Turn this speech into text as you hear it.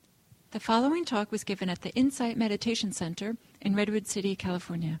The following talk was given at the Insight Meditation Center in Redwood City,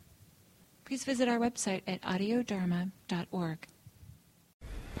 California. Please visit our website at audiodharma.org.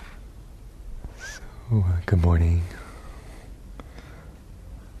 So, good morning.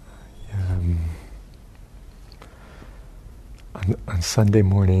 On Sunday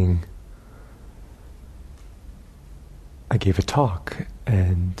morning, I gave a talk,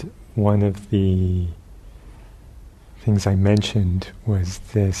 and one of the things I mentioned was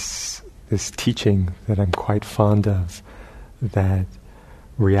this teaching that I'm quite fond of, that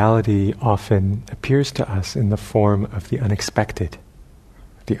reality often appears to us in the form of the unexpected,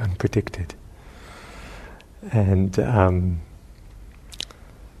 the unpredicted. And then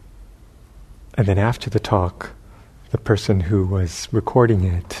after the talk, the person who was recording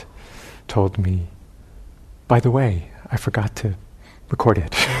it told me, "By the way, I forgot to record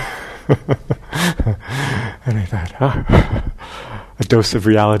it." And I thought, a dose of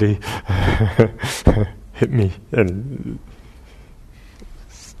reality hit me, and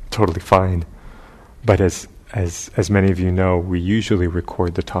it's totally fine. But as many of you know, we usually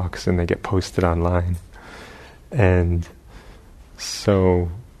record the talks and they get posted online. And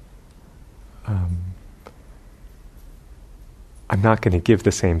so I'm not going to give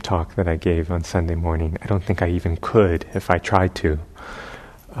the same talk that I gave on Sunday morning. I don't think I even could if I tried to.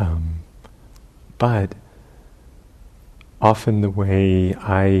 But often the way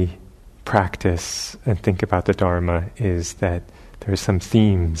I practice and think about the Dharma is that there are some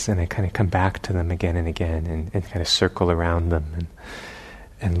themes, and I kind of come back to them again and again, and kind of circle around them,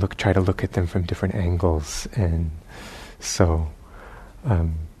 and try to look at them from different angles. And so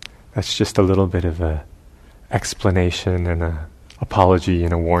that's just a little bit of a explanation and a apology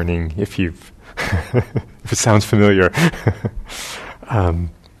and a warning if if it sounds familiar.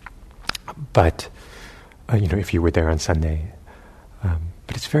 But if you were there on Sunday.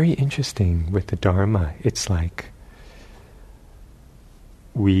 But it's very interesting with the Dharma. It's like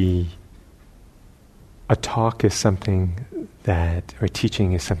a talk is something or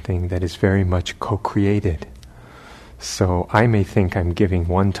teaching is something that is very much co-created. So I may think I'm giving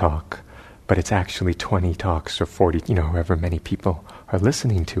one talk, but it's actually 20 talks or 40, however many people are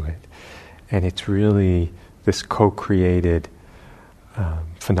listening to it. And it's really this co-created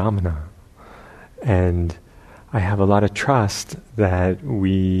phenomena. And I have a lot of trust that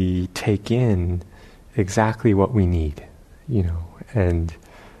we take in exactly what we need, and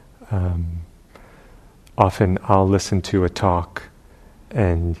often I'll listen to a talk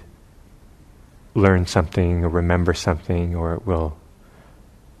and learn something or remember something, or it will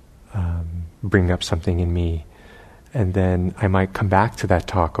bring up something in me. And then I might come back to that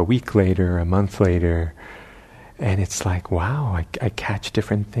talk a week later, a month later, and it's like, wow, I catch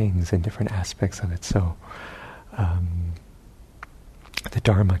different things and different aspects of it. So the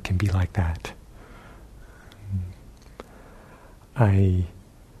Dharma can be like that. The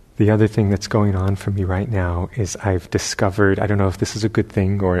other thing that's going on for me right now is I've discovered, I don't know if this is a good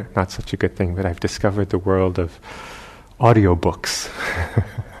thing or not such a good thing, but I've discovered the world of audiobooks.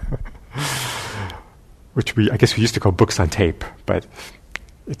 Which I guess we used to call books on tape, but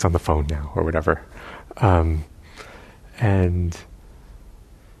it's on the phone now or whatever. And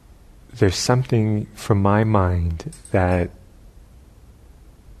there's something from my mind that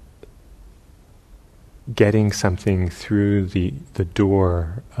getting something through the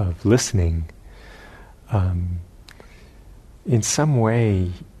door of listening in some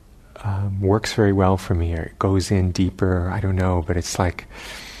way works very well for me, or it goes in deeper, I don't know, but it's like,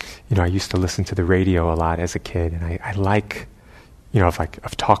 I used to listen to the radio a lot as a kid, and I like,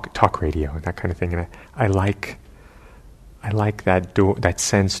 of talk radio and that kind of thing, and I like that door, that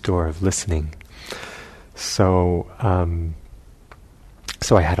sense door of listening. So I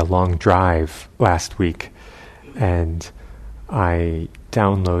had a long drive last week, and I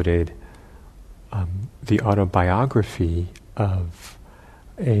downloaded the autobiography of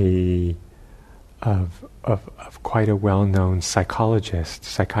quite a well-known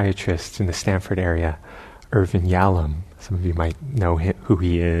psychiatrist in the Stanford area, Irvin Yalom. Some of you might know who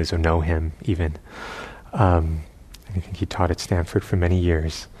he is, or know him even. I think he taught at Stanford for many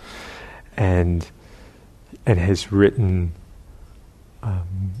years, and has written.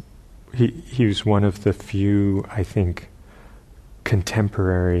 He was one of the few, I think,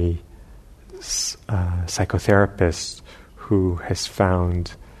 contemporary psychotherapists who has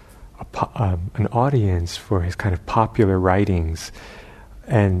found an audience for his kind of popular writings.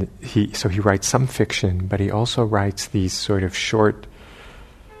 And he writes some fiction, but he also writes these sort of short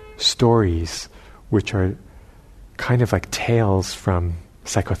stories, which are kind of like tales from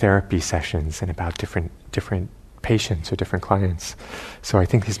psychotherapy sessions and about different patients or different clients. So I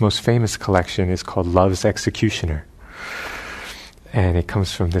think his most famous collection is called Love's Executioner. And it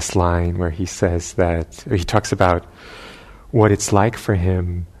comes from this line where he says that, or he talks about what it's like for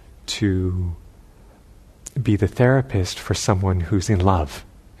him to be the therapist for someone who's in love,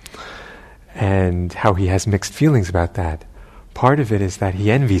 and how he has mixed feelings about that. Part of it is that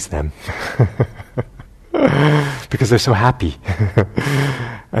he envies them because they're so happy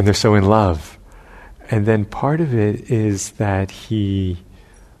and they're so in love. And then part of it is that he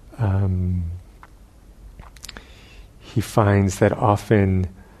finds that often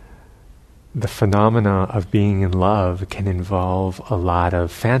the phenomena of being in love can involve a lot of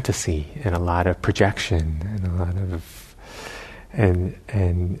fantasy and a lot of projection and a lot of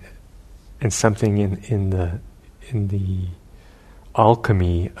and something in the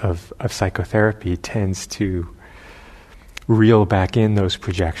alchemy of psychotherapy tends to reel back in those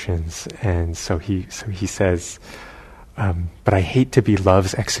projections. And so he says, but I hate to be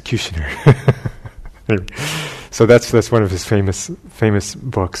love's executioner. So that's one of his famous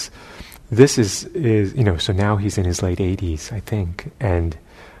books. This is so now he's in his late 80s, I think, and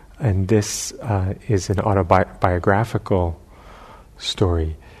this is an autobiographical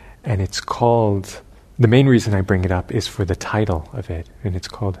story, and it's called. The main reason I bring it up is for the title of it, and it's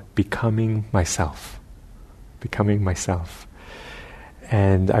called Becoming Myself. Becoming Myself.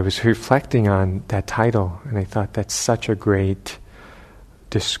 And I was reflecting on that title, and I thought that's such a great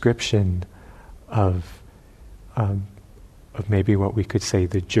description of maybe what we could say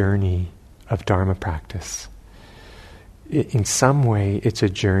the journey of Dharma practice. In some way, it's a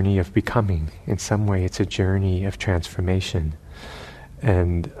journey of becoming. In some way, it's a journey of transformation.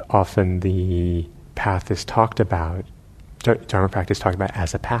 And often the path is talked about, Dharma practice is talked about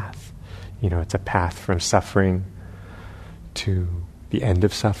as a path. It's a path from suffering to the end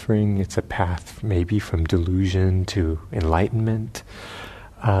of suffering. It's a path maybe from delusion to enlightenment.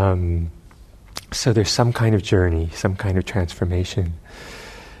 So there's some kind of journey, some kind of transformation.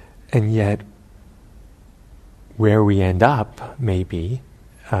 And yet, where we end up, maybe,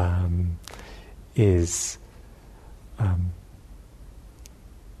 is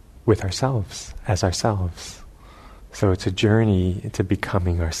with ourselves, as ourselves. So it's a journey to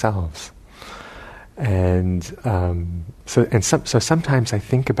becoming ourselves. And so sometimes I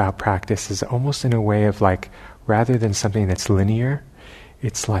think about practice as almost in a way of like, rather than something that's linear,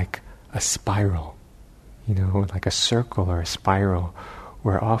 it's like a spiral, like a circle or a spiral,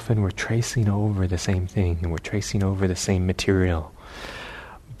 where often we're tracing over the same thing and we're tracing over the same material.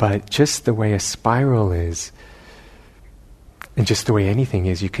 But just the way a spiral is, and just the way anything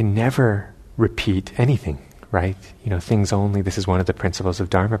is, you can never repeat anything, right? Things only, this is one of the principles of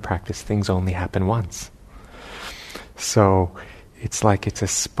Dharma practice, things only happen once. So it's like it's a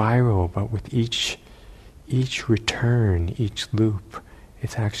spiral, but with each return, each loop,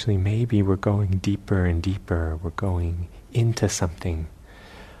 it's actually maybe we're going deeper and deeper, we're going into something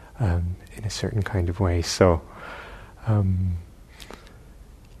in a certain kind of way. So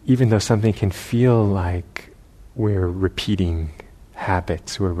even though something can feel like we're repeating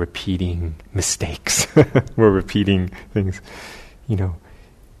habits, we're repeating mistakes, we're repeating things,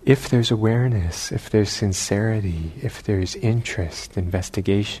 if there's awareness, if there's sincerity, if there's interest,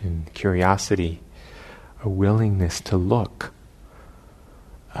 investigation, curiosity, a willingness to look,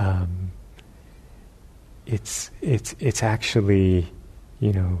 it's actually,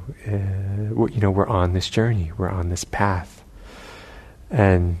 we're on this journey, we're on this path.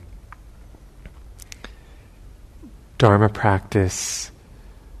 And Dharma practice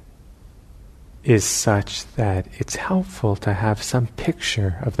is such that it's helpful to have some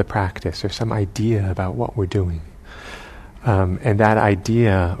picture of the practice or some idea about what we're doing. And that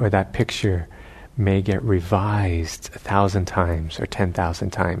idea or that picture may get revised 1,000 times or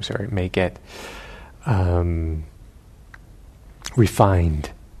 10,000 times, or it may get refined.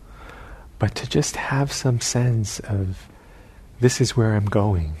 But to just have some sense of this is where I'm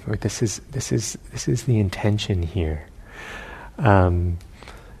going, or this is the intention here. And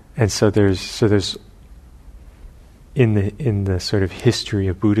so there's in the sort of history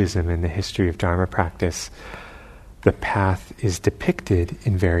of Buddhism, in the history of Dharma practice, the path is depicted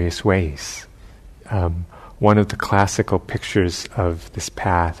in various ways. One of the classical pictures of this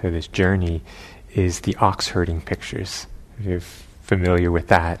path or this journey is the ox herding pictures. If you're familiar with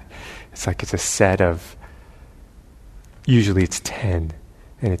that, it's like it's a set of, usually it's 10,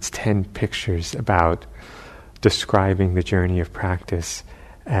 and it's 10 pictures about describing the journey of practice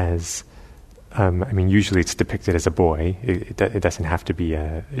as, usually it's depicted as a boy. It doesn't have to be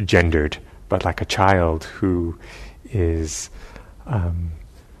gendered, but like a child who is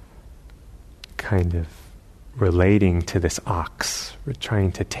kind of relating to this ox. We're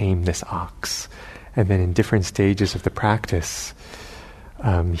trying to tame this ox. And then in different stages of the practice,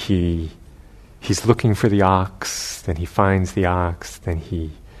 he's looking for the ox, then he finds the ox, then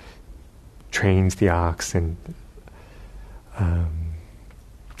he trains the ox and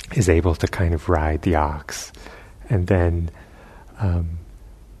is able to kind of ride the ox. And then I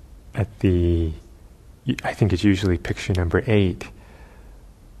think it's usually picture number 8,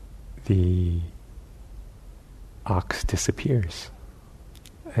 the ox disappears.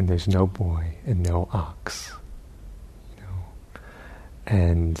 And there's no boy and no ox.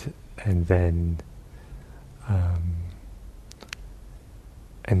 And then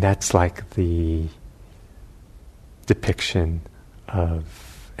and that's like the depiction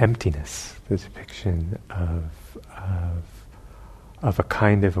of emptiness, the depiction of a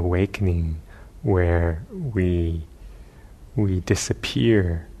kind of awakening where we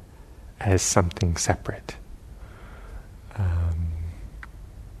disappear as something separate.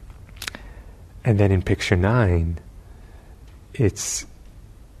 And then in picture 9, it's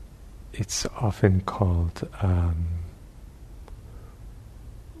often called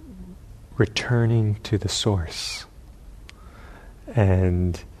returning to the source,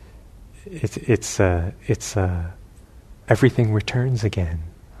 and it's everything returns again,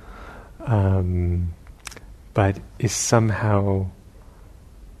 but is somehow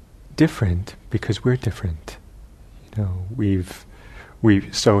different because we're different.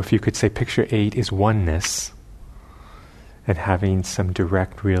 So if you could say picture 8 is oneness, and having some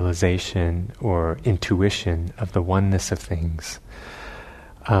direct realization or intuition of the oneness of things.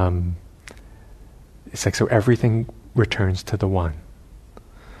 It's like, so everything returns to the one.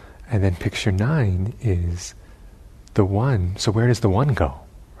 And then picture 9 is the one. So where does the one go,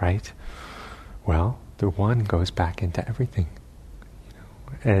 right? Well, the one goes back into everything.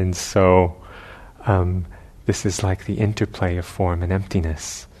 And so this is like the interplay of form and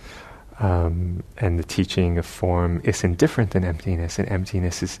emptiness. And the teaching of form isn't different than emptiness, and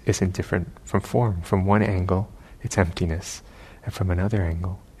emptiness isn't different from form. From one angle, it's emptiness, and from another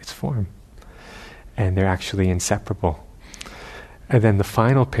angle, it's form. And they're actually inseparable. And then the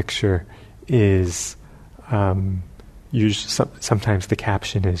final picture is, sometimes the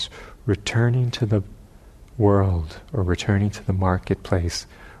caption is, returning to the world, or returning to the marketplace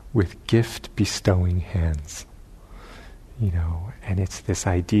with gift-bestowing hands. And it's this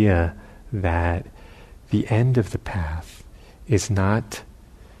idea that the end of the path is not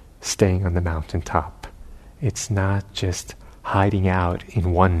staying on the mountaintop. It's not just hiding out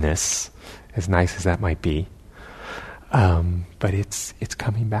in oneness, as nice as that might be, but it's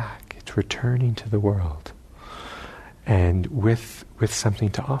coming back. It's returning to the world, and with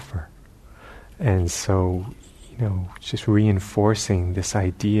something to offer. And so, just reinforcing this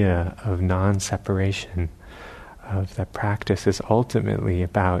idea of non-separation, of that practice is ultimately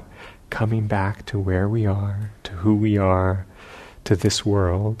about coming back to where we are, to who we are, to this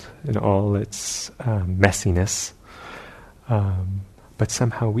world and all its messiness. But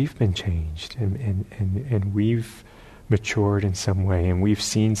somehow we've been changed, and we've matured in some way, and we've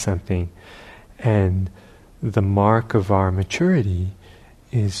seen something. And the mark of our maturity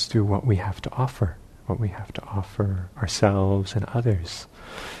is through what we have to offer ourselves and others.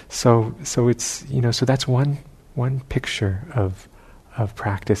 So it's, so that's one picture of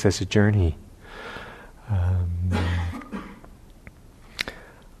practice as a journey.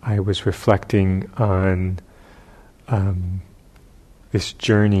 I was reflecting on this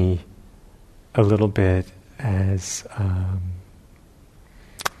journey a little bit as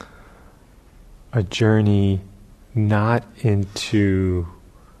a journey not into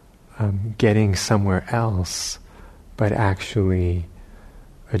getting somewhere else, but actually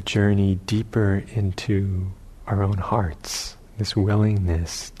a journey deeper into our own hearts, this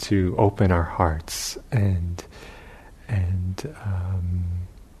willingness to open our hearts and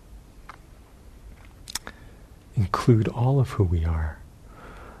include all of who we are,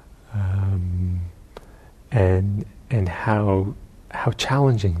 and how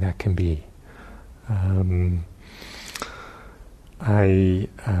challenging that can be.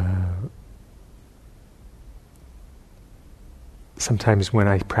 Sometimes when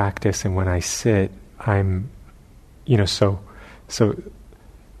I practice and when I sit, I'm, so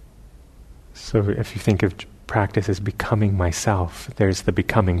if you think of practice as becoming myself, there's the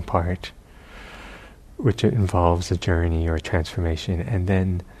becoming part, which involves a journey or a transformation, and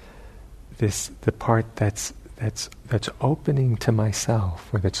then the part that's opening to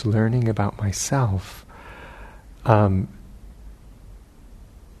myself, or that's learning about myself,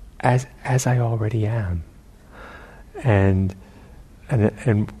 as I already am, and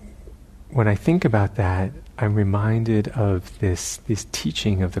when I think about that, I'm reminded of this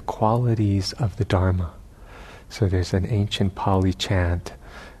teaching of the qualities of the Dharma. So there's an ancient Pali chant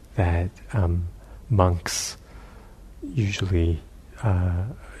that monks usually,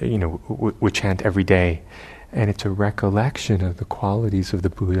 would chant every day, and it's a recollection of the qualities of the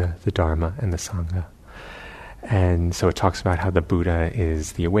Buddha, the Dharma, and the Sangha. And so it talks about how the Buddha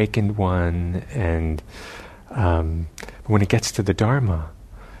is the awakened one, and when it gets to the Dharma,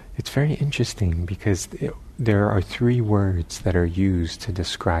 it's very interesting because there are 3 words that are used to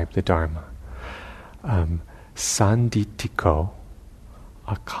describe the Dharma. Sanditiko,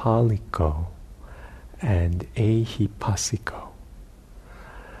 akaliko, and ehipassiko.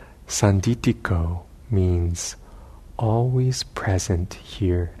 Sanditiko means always present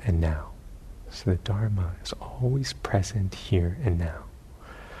here and now. So the Dharma is always present here and now.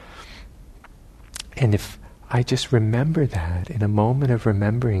 And if I just remember that, in a moment of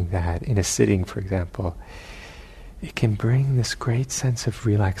remembering that, in a sitting, for example, it can bring this great sense of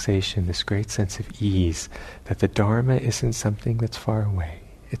relaxation, this great sense of ease, that the Dharma isn't something that's far away.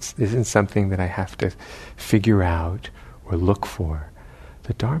 It isn't something that I have to figure out or look for.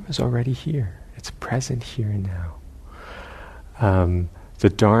 The Dharma is already here. It's present here and now. The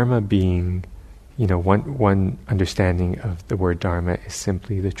Dharma being, one understanding of the word Dharma is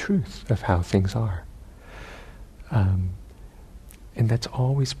simply the truth of how things are. And that's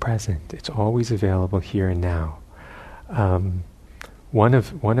always present. It's always available here and now. One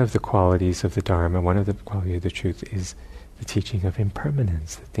of the qualities of the Dharma, one of the qualities of the truth is the teaching of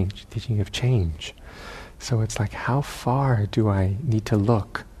impermanence, the teaching of change. So it's like, how far do I need to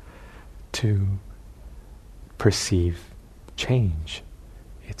look to perceive change?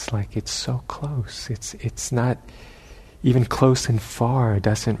 It's like it's so close. It's not even close and far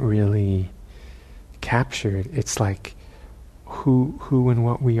doesn't really capture it. It's like who and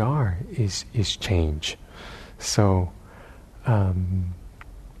what we are is change. So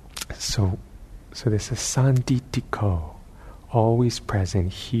this is sanditiko, always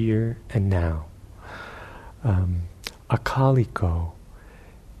present here and now. Akaliko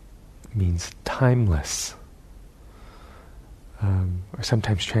means timeless, or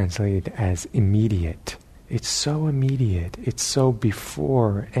sometimes translated as immediate. It's so immediate. It's so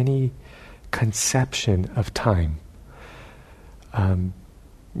before any conception of time.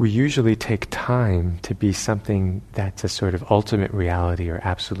 We usually take time to be something that's a sort of ultimate reality or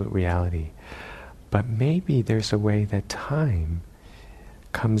absolute reality. But maybe there's a way that time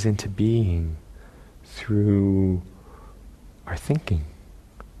comes into being through our thinking,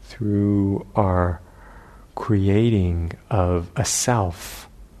 through our creating of a self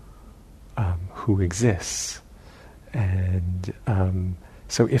who exists. And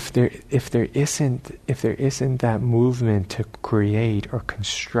so if there isn't that movement to create or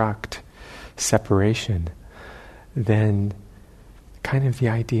construct separation, then kind of the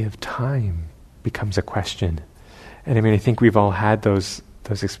idea of time becomes a question. And I think we've all had those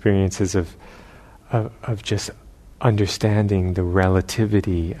experiences of just understanding the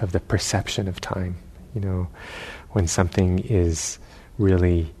relativity of the perception of time. When something is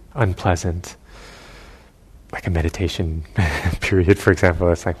really unpleasant, like a meditation period, for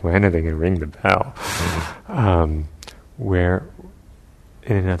example, it's like, when are they going to ring the bell? Where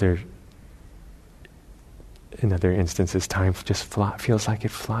in another instances, time just feels like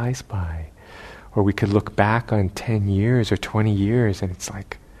it flies by. Or we could look back on 10 years or 20 years and it's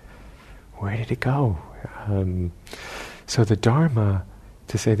like, where did it go? So the Dharma,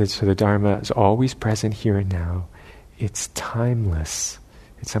 to say that, so the Dharma is always present here and now. It's timeless.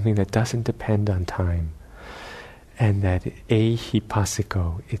 It's something that doesn't depend on time. And that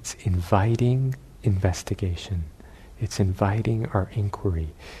ehipassiko, it's inviting investigation. It's inviting our inquiry.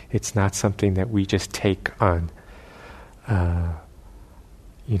 It's not something that we just take on, as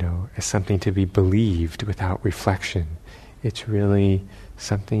something to be believed without reflection. It's really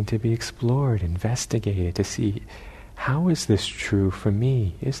something to be explored, investigated, to see, how is this true for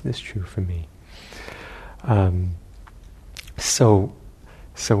me? Is this true for me? So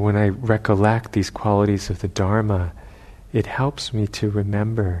when I recollect these qualities of the Dharma, it helps me to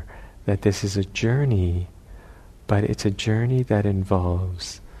remember that this is a journey, but it's a journey that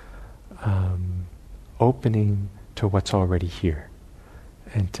involves opening to what's already here,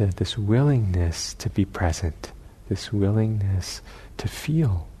 and to this willingness to be present, this willingness to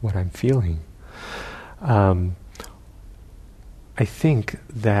feel what I'm feeling. I think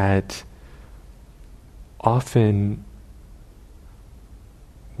that often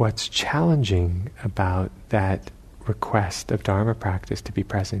what's challenging about that request of Dharma practice to be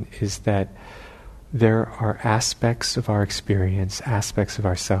present is that there are aspects of our experience, aspects of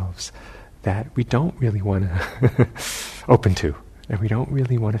ourselves that we don't really want to open to, and we don't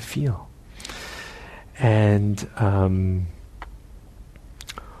really want to feel. And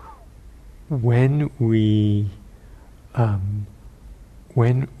when we're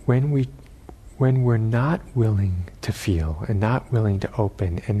not willing to feel and not willing to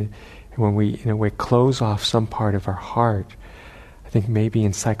open, and when we, in a way, close off some part of our heart, I think maybe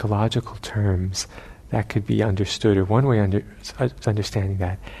in psychological terms that could be understood, or one way understanding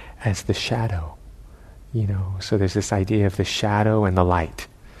that as the shadow. So there's this idea of the shadow and the light.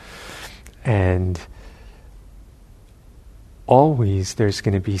 And always there's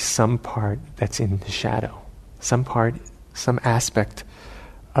going to be some part that's in the shadow. Some aspect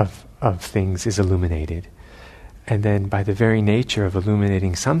of things is illuminated. And then by the very nature of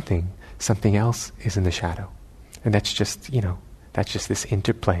illuminating something else is in the shadow. And that's just this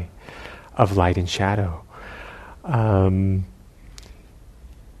interplay of light and shadow.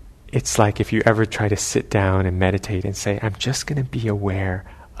 It's like if you ever try to sit down and meditate and say, I'm just going to be aware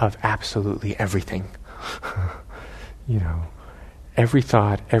of absolutely everything. Every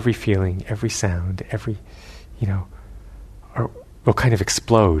thought, every feeling, every sound, will kind of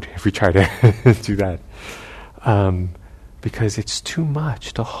explode if we try to do that. Because it's too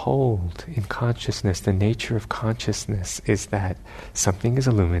much to hold in consciousness. The nature of consciousness is that something is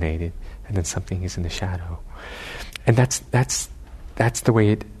illuminated and then something is in the shadow. And that's the way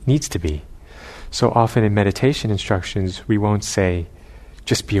it needs to be. So often in meditation instructions, we won't say,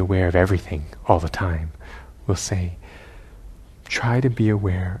 just be aware of everything all the time. We'll say, try to be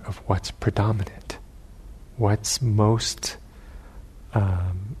aware of what's predominant, what's most,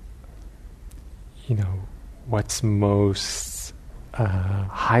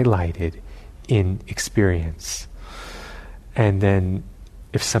 highlighted in experience. And then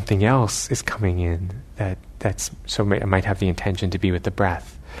if something else is coming in, it might have the intention to be with the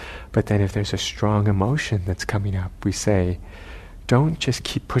breath. But then if there's a strong emotion that's coming up, we say, don't just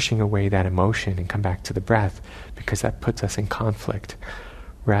keep pushing away that emotion and come back to the breath, because that puts us in conflict.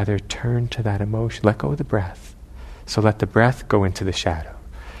 Rather, turn to that emotion, let go of the breath. So let the breath go into the shadow,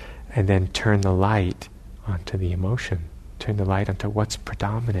 and then turn the light onto the emotion. Turn the light onto what's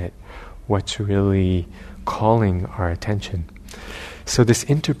predominant, what's really calling our attention. So this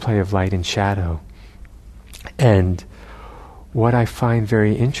interplay of light and shadow. And what I find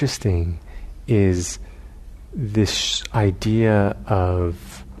very interesting is this idea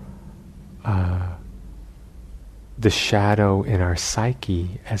of the shadow in our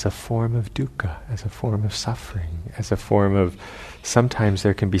psyche as a form of dukkha, as a form of suffering, as a form of, sometimes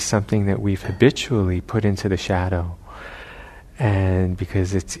there can be something that we've habitually put into the shadow, and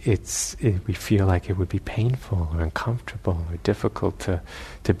because we feel like it would be painful or uncomfortable or difficult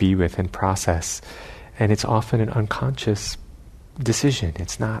to be with and process, and it's often an unconscious decision.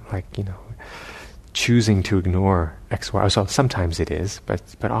 It's not like, choosing to ignore X, Y. So sometimes it is, but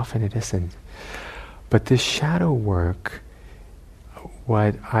often it isn't. But this shadow work,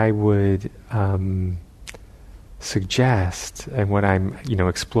 what I would suggest, and what I'm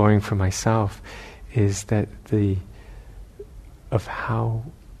exploring for myself, is that of how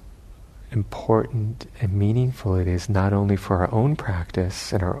important and meaningful it is, not only for our own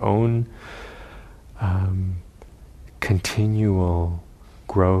practice and our own continual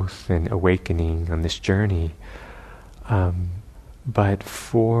growth and awakening on this journey, but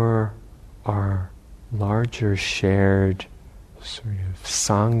for our larger shared sort of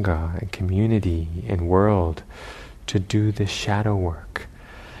sangha and community and world to do this shadow work.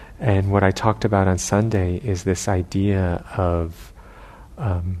 And what I talked about on Sunday is this idea of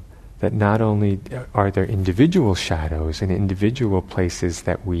that not only are there individual shadows and individual places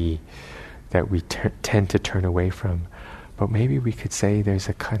that we tend to turn away from, but maybe we could say there's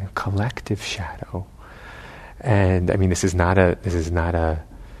a kind of collective shadow. And I mean, this is not a.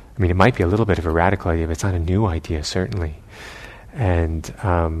 I mean, it might be a little bit of a radical idea, but it's not a new idea, certainly. And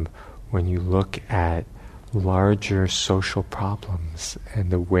when you look at larger social problems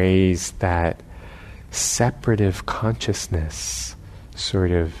and the ways that separative consciousness sort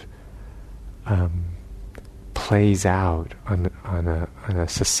of plays out on a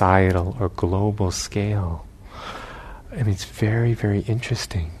societal or global scale, I mean, it's very, very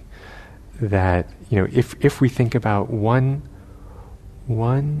interesting that, if we think about one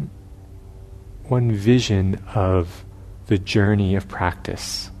vision of the journey of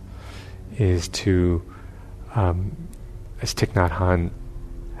practice is to, as Thich Nhat Hanh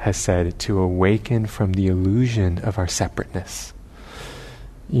has said, to awaken from the illusion of our separateness.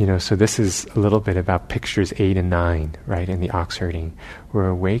 So this is a little bit about pictures 8 and 9, right, in the ox herding. We're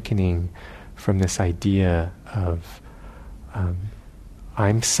awakening from this idea of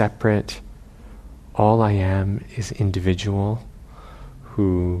I'm separate, all I am is individual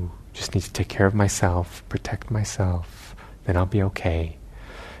who just needs to take care of myself, protect myself, then I'll be okay.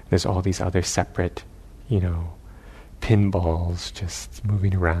 There's all these other separate, pinballs just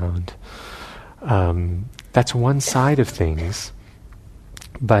moving around. That's one side of things.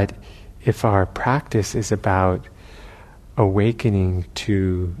 But if our practice is about awakening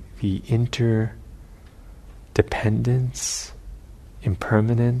to the interdependence,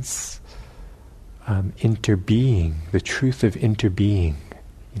 impermanence, interbeing, the truth of interbeing.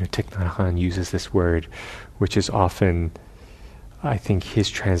 Thich Nhat Hanh uses this word, which is often, I think, his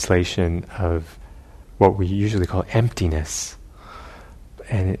translation of what we usually call emptiness.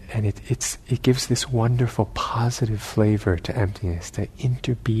 And it gives this wonderful positive flavor to emptiness, the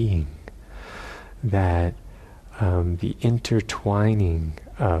interbeing, that the intertwining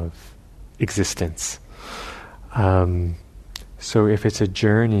of existence. So if it's a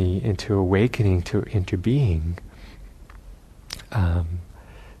journey into awakening to interbeing,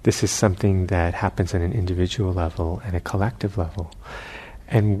 this is something that happens at an individual level and a collective level.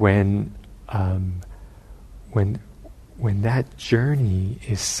 And when that journey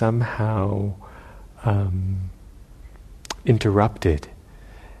is somehow interrupted,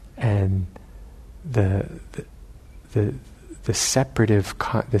 and the separative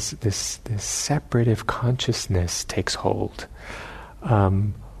this separative consciousness takes hold,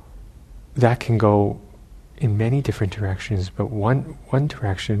 that can go in many different directions. But one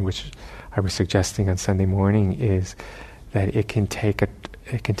direction, which I was suggesting on Sunday morning, is that it can take a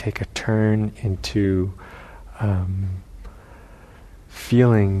turn into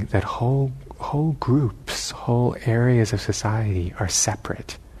feeling that whole groups, whole areas of society are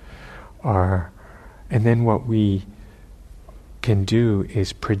separate, and then what we can do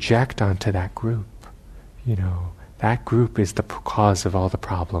is project onto that group. That group is the cause of all the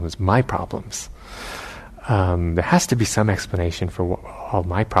problems, my problems. There has to be some explanation for all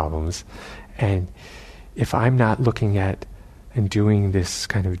my problems, and if I'm not looking at and doing this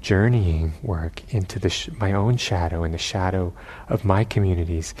kind of journeying work into my own shadow and the shadow of my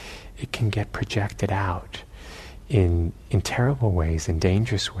communities, it can get projected out in terrible ways, in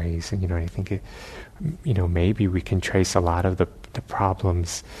dangerous ways. And I think maybe we can trace a lot of the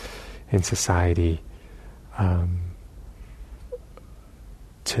problems in society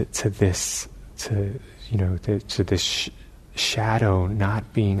to this shadow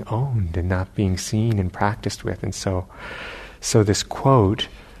not being owned and not being seen and practiced with. And so this quote,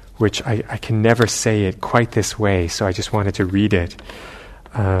 which I can never say it quite this way, so I just wanted to read it.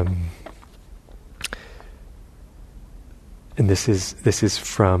 And this is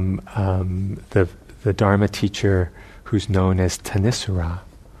from the Dharma teacher who's known as Thanissaro.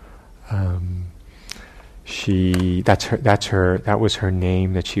 That was her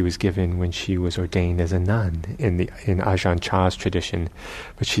name that she was given when she was ordained as a nun in Ajahn Chah's tradition.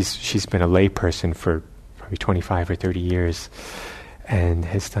 But she's been a layperson for probably 25 or 30 years, and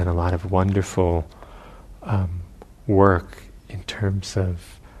has done a lot of wonderful work in terms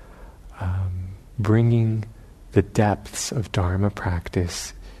of bringing the depths of Dharma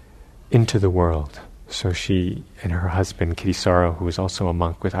practice into the world. So she and her husband, Kittisaro, who was also a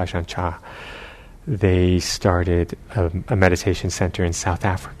monk with Ajahn Chah, they started a meditation center in South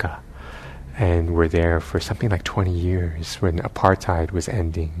Africa, and were there for something like 20 years when apartheid was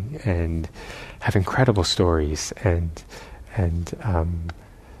ending, and have incredible stories. And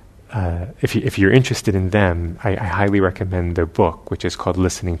if you're interested in them, I highly recommend their book, which is called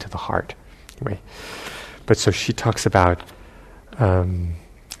Listening to the Heart. Anyway, but so she talks about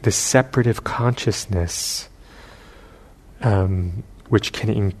this separative consciousness, which can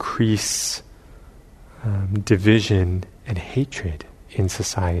increase division and hatred in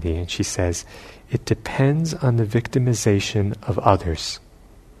society. And she says, it depends on the victimization of others.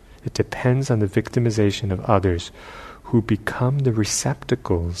 It depends on the victimization of others who become the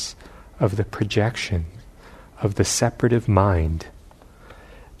receptacles of the projection of the separative mind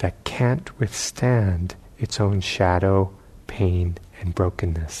that can't withstand its own shadow, pain, and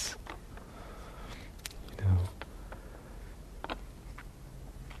brokenness.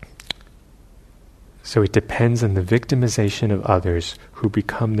 So it depends on the victimization of others who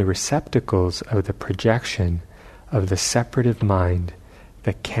become the receptacles of the projection of the separative mind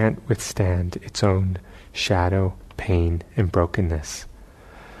that can't withstand its own shadow, pain, and brokenness.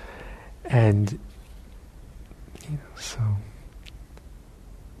 And so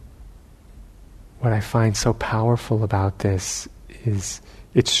what I find so powerful about this is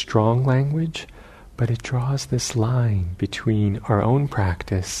it's strong language, but it draws this line between our own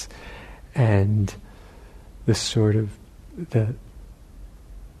practice and the sort of the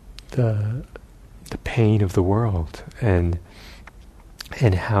the pain of the world, and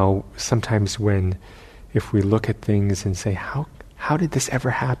how sometimes if we look at things and say, how did this ever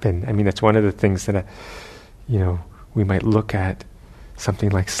happen? I mean, that's one of the things that we might look at something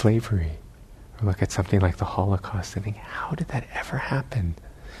like slavery, or look at something like the Holocaust and think, how did that ever happen?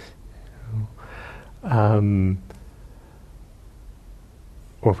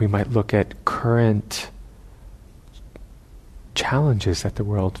 Or we might look at current challenges that the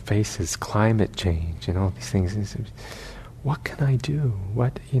world faces, climate change and all these things. And say, what can I do?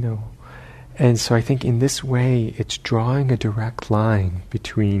 And so I think in this way, it's drawing a direct line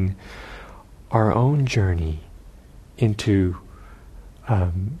between our own journey into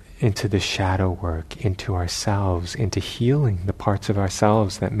the shadow work, into ourselves, into healing the parts of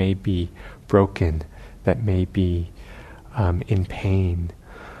ourselves that may be broken, that may be in pain.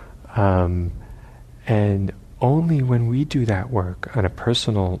 And only when we do that work on a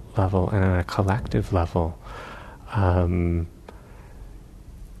personal level and on a collective level,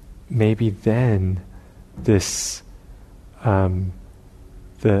 maybe then this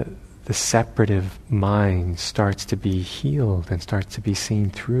the separative mind starts to be healed and starts to be seen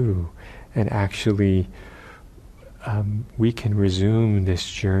through, and actually we can resume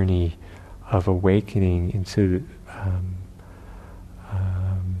this journey of awakening into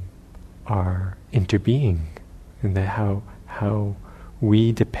our interbeing, and how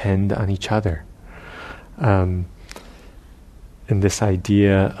we depend on each other. And this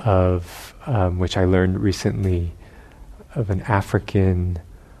idea of, which I learned recently, of an African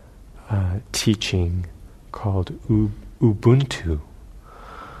teaching called Ubuntu,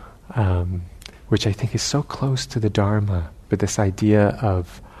 which I think is so close to the Dharma, but this idea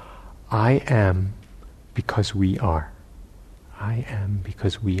of I am because we are. I am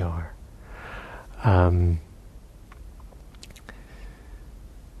because we are.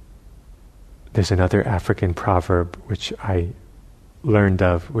 There's another African proverb which I learned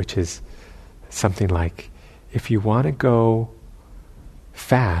of, which is something like, if you want to go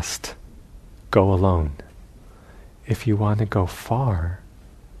fast, go alone. If you want to go far,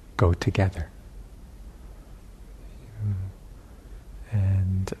 go together.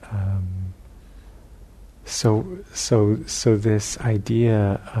 And so this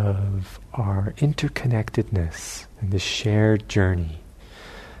idea of our interconnectedness and this shared journey,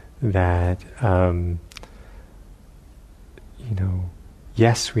 that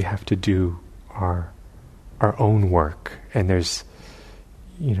yes, we have to do our own work, and there's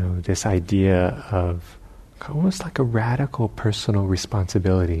this idea of almost like a radical personal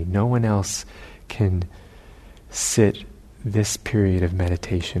responsibility. No one else can sit this period of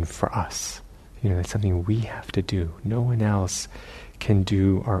meditation for us. That's something we have to do. No one else can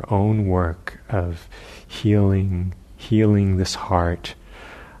do our own work of healing this heart,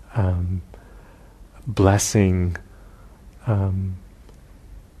 blessing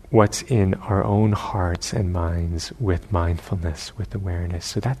what's in our own hearts and minds with mindfulness, with awareness.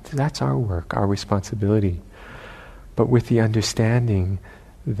 So that's our work, our responsibility. But with the understanding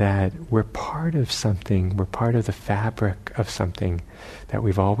that we're part of something, we're part of the fabric of something that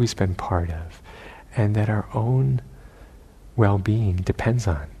we've always been part of, and that our own well-being depends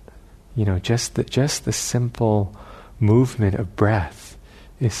on. Just the simple movement of breath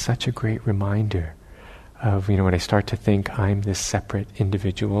is such a great reminder of, when I start to think I'm this separate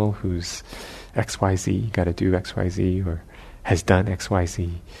individual who's XYZ, got to do XYZ, or has done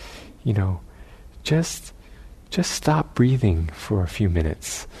XYZ, just stop breathing for a few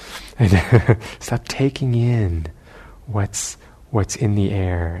minutes and stop taking in what's in the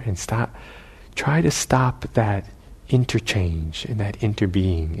air, and try to stop that interchange and that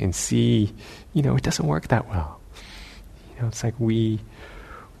interbeing, and see, it doesn't work that well. It's like we're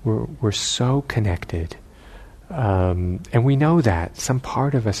so connected, and we know that. Some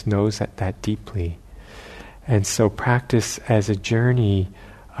part of us knows that deeply. And so practice as a journey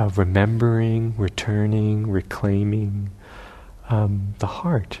of remembering, returning, reclaiming the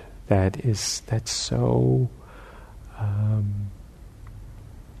heart that's so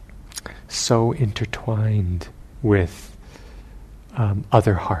intertwined with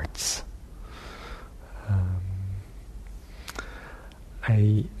other hearts.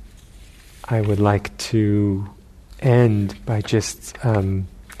 I would like to end by just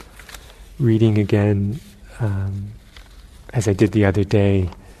reading again, as I did the other day,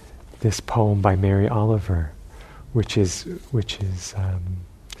 this poem by Mary Oliver, which is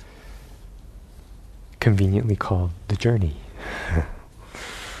conveniently called The Journey.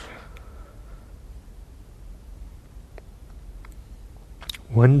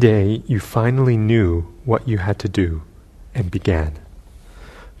 One day you finally knew what you had to do and began.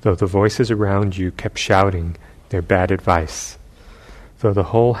 though the voices around you kept shouting their bad advice, though the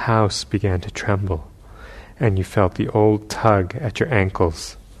whole house began to tremble, and you felt the old tug at your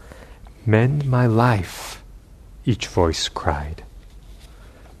ankles. "Mend my life," each voice cried.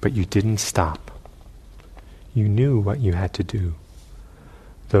 But you didn't stop. You knew what you had to do,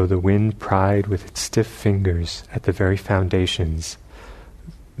 though the wind pried with its stiff fingers at the very foundations,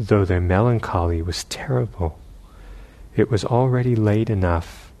 though their melancholy was terrible. It was already late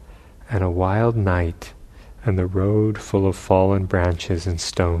enough, and a wild night, and the road full of fallen branches and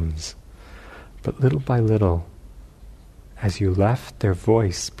stones. But little by little, as you left their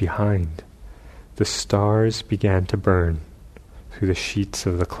voice behind, the stars began to burn through the sheets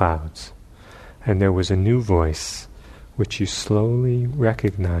of the clouds, and there was a new voice which you slowly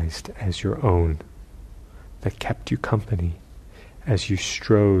recognized as your own, that kept you company as you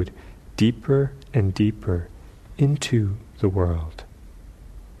strode deeper and deeper into the world,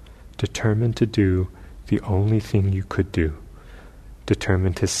 determined to do the only thing you could do,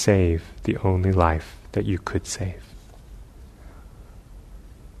 determined to save the only life that you could save.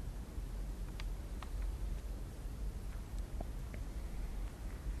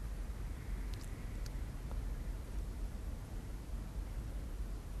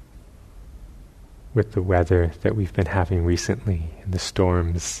 With the weather that we've been having recently and the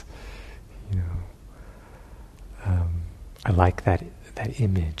storms, I like that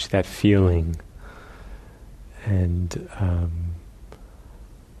image, that feeling, and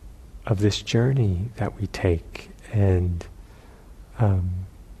of this journey that we take. And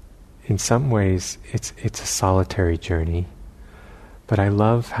in some ways, it's a solitary journey, but I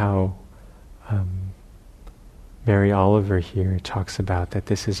love how Mary Oliver here talks about that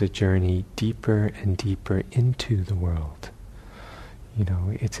this is a journey deeper and deeper into the world.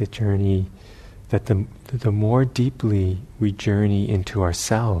 It's a journey that the more deeply we journey into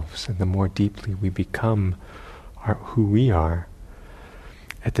ourselves and the more deeply we become who we are,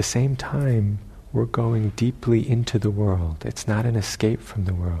 at the same time we're going deeply into the world. It's not an escape from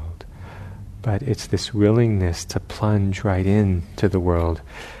the world, but it's this willingness to plunge right into the world,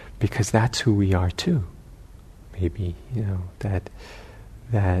 because that's who we are too. Maybe, that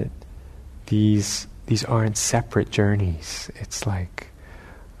these aren't separate journeys. It's like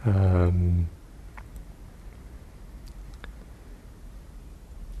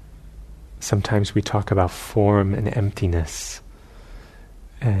sometimes we talk about form and emptiness,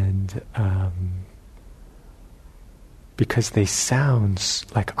 and because they sound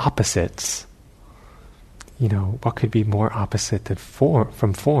like opposites. What could be more opposite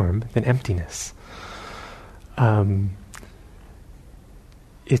from form than emptiness?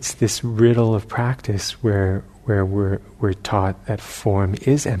 It's this riddle of practice where we're taught that form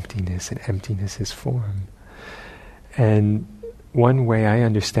is emptiness and emptiness is form. And one way I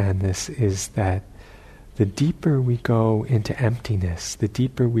understand this is that the deeper we go into emptiness, the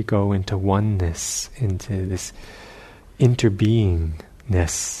deeper we go into oneness, into this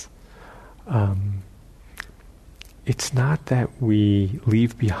interbeingness, it's not that we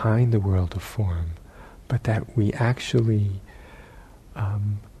leave behind the world of form, but that we actually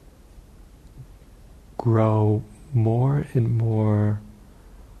grow more and more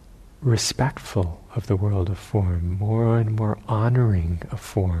respectful of the world of form, more and more honoring of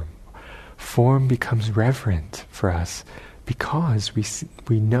form. Form becomes reverent for us because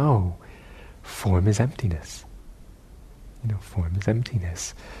we know form is emptiness. Form is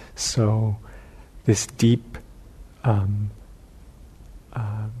emptiness. So this deep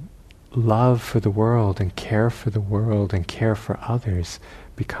love for the world and care for the world and care for others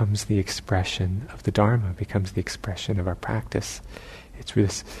becomes the expression of the Dharma, becomes the expression of our practice.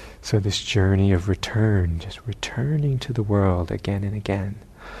 It's this journey of return, just returning to the world again and again,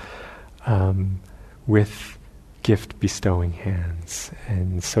 with gift-bestowing hands.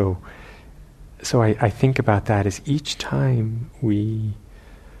 And so I think about that as each time we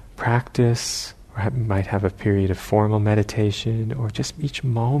practice, or might have a period of formal meditation, or just each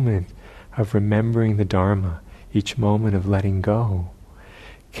moment of remembering the Dharma, each moment of letting go,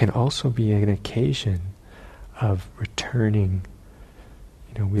 can also be an occasion of returning.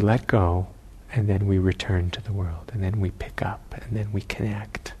 We let go, and then we return to the world, and then we pick up, and then we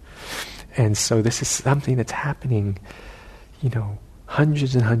connect. And so this is something that's happening,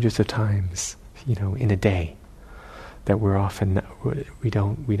 hundreds and hundreds of times, in a day, that we're often we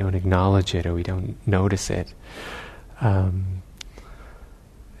don't acknowledge it, or we don't notice it.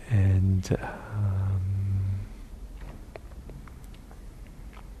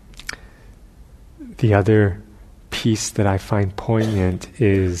 The other piece that I find poignant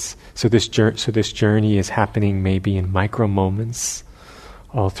is this journey is happening maybe in micro moments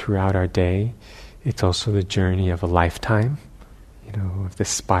all throughout our day. It's also the journey of a lifetime, of this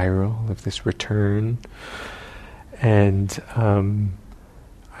spiral, of this return. And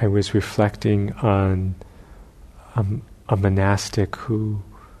I was reflecting on a monastic who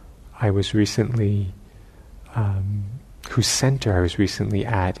I was recently, whose center I was recently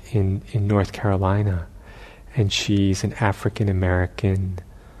at in North Carolina. And she's an African American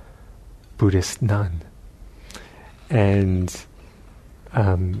Buddhist nun. And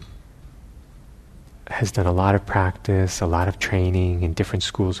has done a lot of practice, a lot of training in different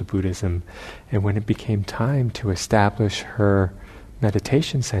schools of Buddhism. And when it became time to establish her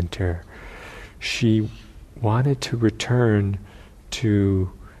meditation center, she wanted to return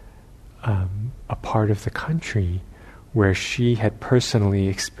to a part of the country where she had personally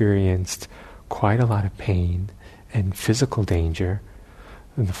experienced quite a lot of pain and physical danger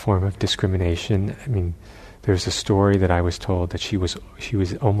in the form of discrimination. I mean, there's a story that I was told that she was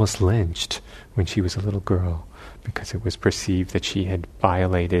almost lynched when she was a little girl because it was perceived that she had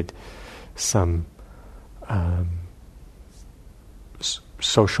violated some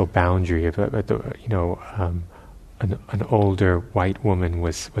social boundary. An older white woman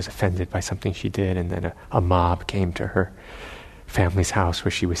was offended by something she did, and then a mob came to her family's house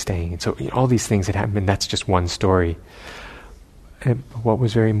where she was staying. And so all these things had happened, and that's just one story. And what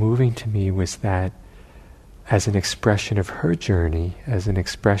was very moving to me was that as an expression of her journey, as an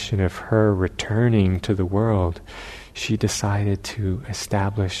expression of her returning to the world, she decided to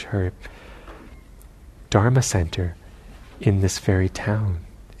establish her Dharma center in this very town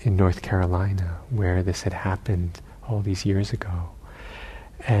in North Carolina where this had happened all these years ago.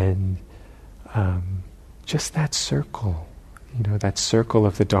 And just that circle, that circle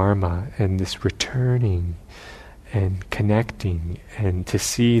of the Dharma and this returning and connecting, and to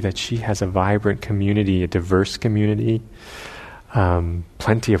see that she has a vibrant community, a diverse community,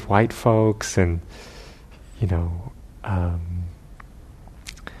 plenty of white folks, and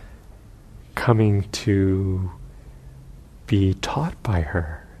coming to be taught by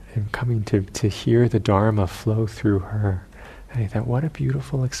her and coming to hear the Dharma flow through her. And I thought, what a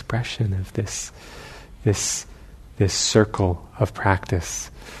beautiful expression of this circle of practice.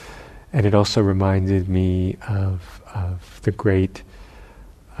 And it also reminded me of the great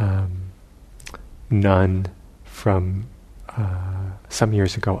nun from some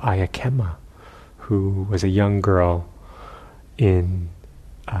years ago, Ayya Khema, who was a young girl in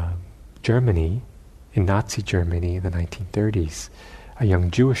Germany, in Nazi Germany in the 1930s, a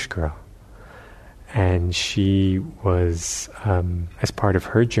young Jewish girl. And she was, as part of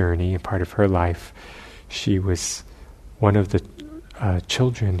her journey, a part of her life, she was one of the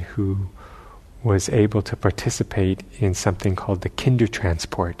children who was able to participate in something called the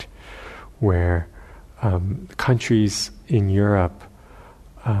Kindertransport, where countries in Europe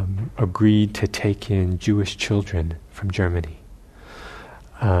agreed to take in Jewish children from Germany.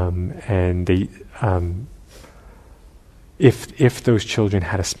 And they, if those children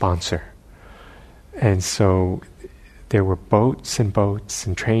had a sponsor. And so there were boats and boats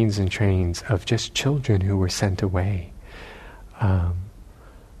and trains of just children who were sent away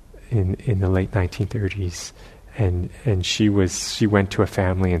in the late 1930s. And she went to a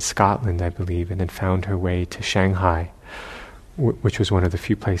family in Scotland, I believe, and then found her way to Shanghai, which was one of the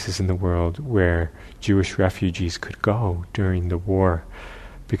few places in the world where Jewish refugees could go during the war,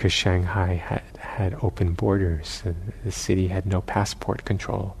 because Shanghai had open borders. The city had no passport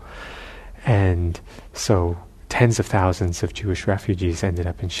control. And so tens of thousands of Jewish refugees ended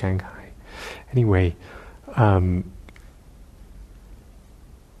up in Shanghai. Anyway, Ayya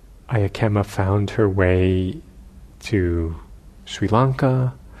Khema found her way to Sri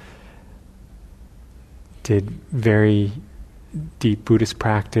Lanka, did very deep Buddhist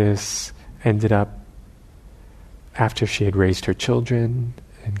practice, ended up, after she had raised her children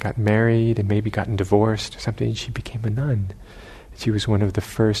and got married and maybe gotten divorced or something, she became a nun. She was one of the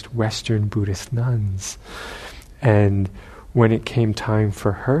first Western Buddhist nuns. And when it came time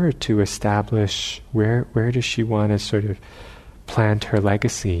for her to establish where does she want to sort of plant her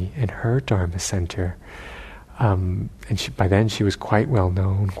legacy in her Dharma center, and by then she was quite well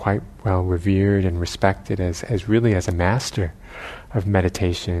known, quite well revered and respected as really as a master of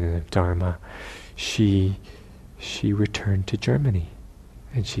meditation and of Dharma. She returned to Germany,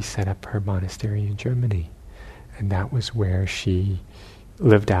 and she set up her monastery in Germany. And that was where she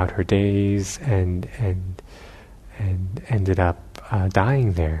lived out her days and ended up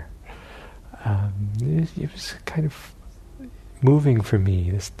dying there. It was kind of moving for me,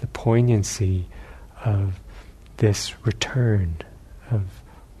 the poignancy of this return, of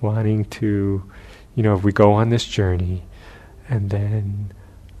wanting to, if we go on this journey and then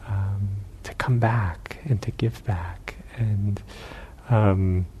come back and to give back. And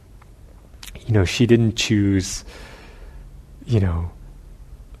she didn't choose,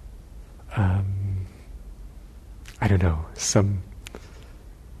 I don't know, some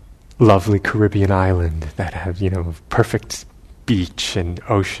lovely Caribbean island that have, perfect beach and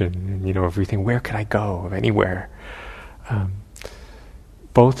ocean and, everything. Where could I go? Anywhere.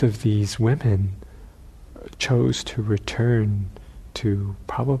 Both of these women chose to return to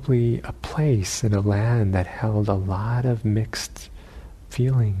probably a place in a land that held a lot of mixed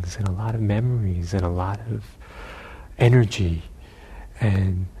feelings and a lot of memories and a lot of energy,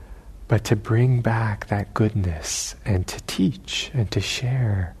 but to bring back that goodness and to teach and to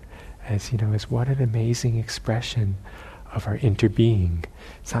share as what an amazing expression of our interbeing.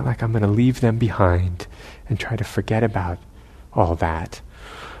 It's not like I'm going to leave them behind and try to forget about all that.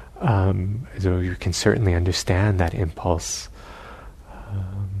 So you can understand that impulse.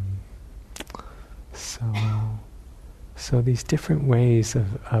 So these different ways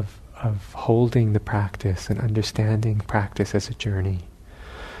of holding the practice and understanding practice as a journey.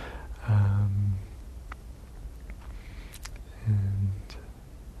 And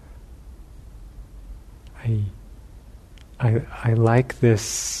I like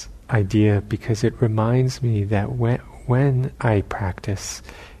this idea because it reminds me that when I practice,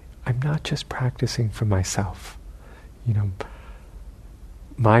 I'm not just practicing for myself.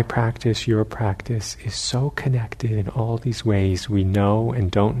 My practice, your practice, is so connected in all these ways we know and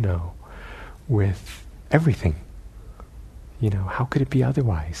don't know with everything. How could it be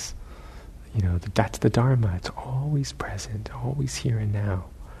otherwise? That's the Dharma. It's always present, always here and now.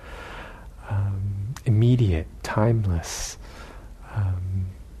 Immediate, timeless,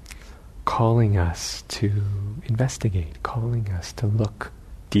 calling us to investigate, calling us to look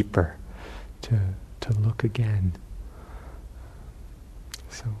deeper, to look again.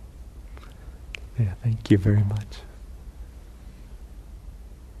 So, thank you very much.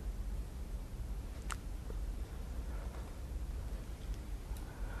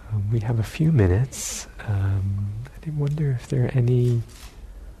 We have a few minutes. I wonder if there are any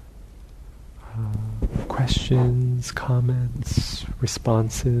questions, comments,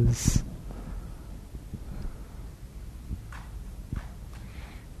 responses.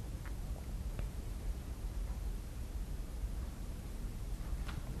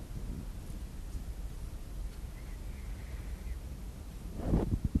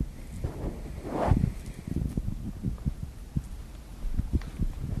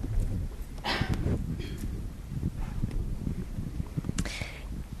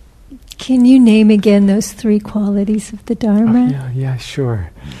 Can you name again those three qualities of the Dharma? Yeah,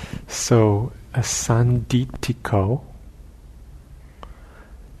 sure. So, asanditiko,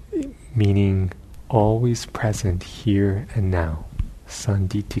 meaning always present here and now.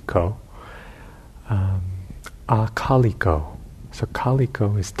 Sanditiko. Akaliko. So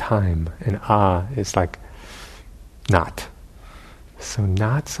kaliko is time, and is like not. So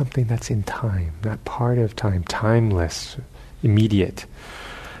not something that's in time, not part of time, timeless, immediate.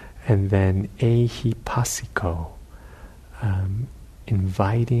 And then ehipasiko,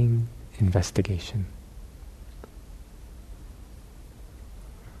 inviting investigation.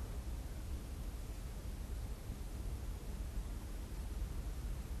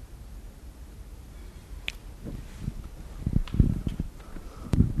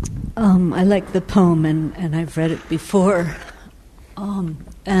 I like the poem, and I've read it before.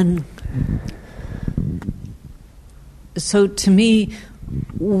 And so to me,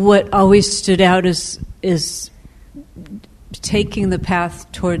 what always stood out is taking the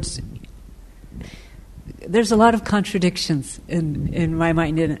path towards. There's a lot of contradictions in my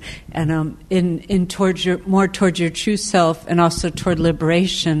mind, in towards your true self, and also toward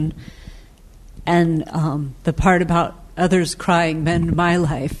liberation, and the part about others crying, mend my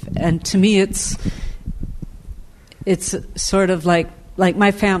life. And to me, it's sort of like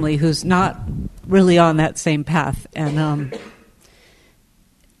my family, who's not really on that same path, and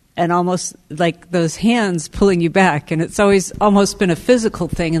almost like those hands pulling you back. And it's always almost been a physical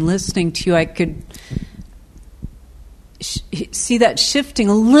thing. And listening to you, I could see that shifting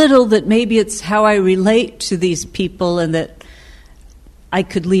a little, that maybe it's how I relate to these people, and that I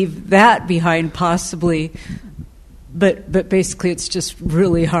could leave that behind possibly. But basically it's just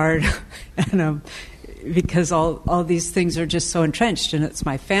really hard, and because all these things are just so entrenched, and it's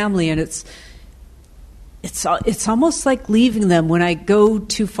my family, and it's almost like leaving them when I go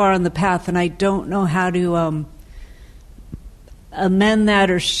too far on the path, and I don't know how to amend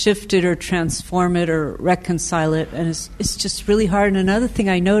that or shift it or transform it or reconcile it, and it's just really hard. And another thing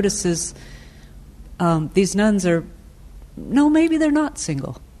I notice is these nuns maybe they're not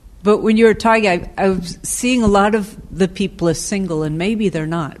single. But when you were talking, I was seeing a lot of the people as single, and maybe they're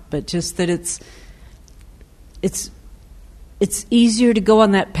not, but just that it's easier to go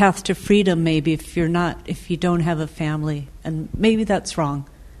on that path to freedom maybe if you don't have a family, and maybe that's wrong.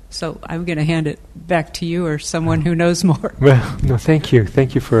 So I'm going to hand it back to you or someone who knows more. Well, no, thank you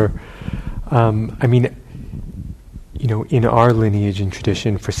for. In our lineage and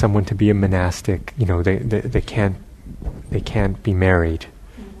tradition, for someone to be a monastic, they can't be married.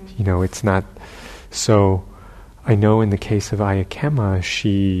 Mm-hmm. It's not. So, I know in the case of Ayakema,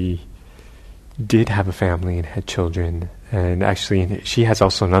 she did have a family and had children, and actually, she has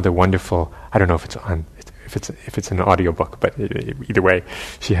also another wonderful. I don't know if it's an audiobook, but either way,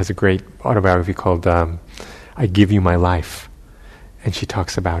 she has a great autobiography called "I Give You My Life," and she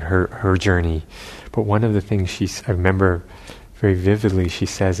talks about her journey. But one of the things I remember very vividly, she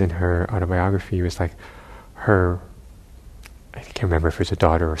says in her autobiography, was like I can't remember if it was a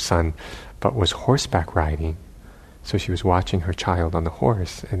daughter or son, but was horseback riding. So she was watching her child on the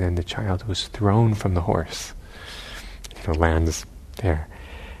horse, and then the child was thrown from the horse, lands there.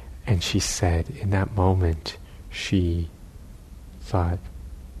 And she said in that moment, she thought,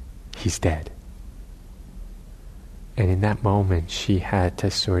 he's dead. And in that moment, she had to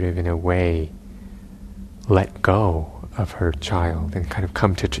sort of, in a way, let go of her child and kind of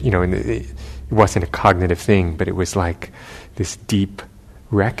come to, it wasn't a cognitive thing, but it was like this deep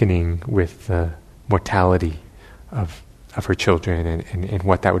reckoning with the mortality of her children and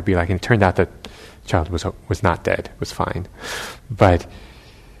what that would be like. And it turned out that the child was not dead, was fine. But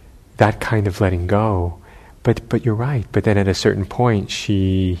that kind of letting go, but you're right. But then at a certain point,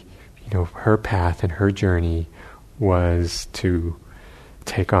 she, her path and her journey was to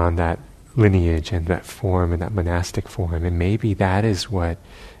take on that lineage and that form and that monastic form, and maybe that is what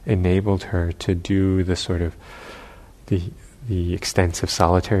enabled her to do the sort of the extensive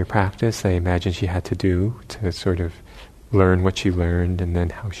solitary practice I imagine she had to do to sort of learn what she learned, and then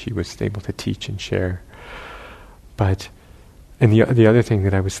how she was able to teach and share. But and the other thing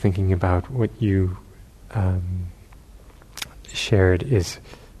that I was thinking about what you shared is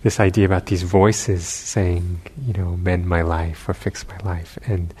this idea about these voices saying, mend my life or fix my life,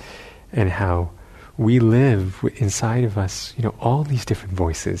 and how we live inside of us, all these different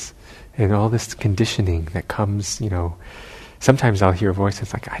voices and all this conditioning that comes, sometimes I'll hear a voice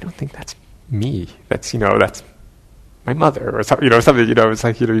that's like, I don't think that's me. That's, that's my mother or something, it's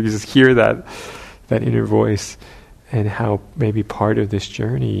like, you just hear that inner voice, and how maybe part of this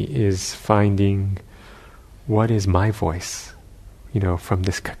journey is finding what is my voice, from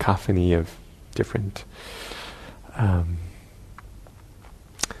this cacophony of different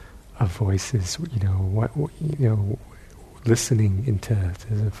of voices, listening to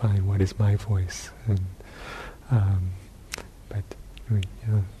find what is my voice, and but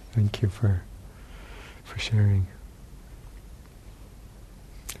thank you for sharing.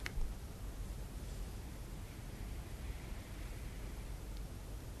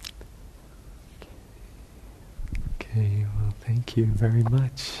 Okay, well, thank you very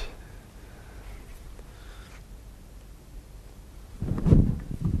much.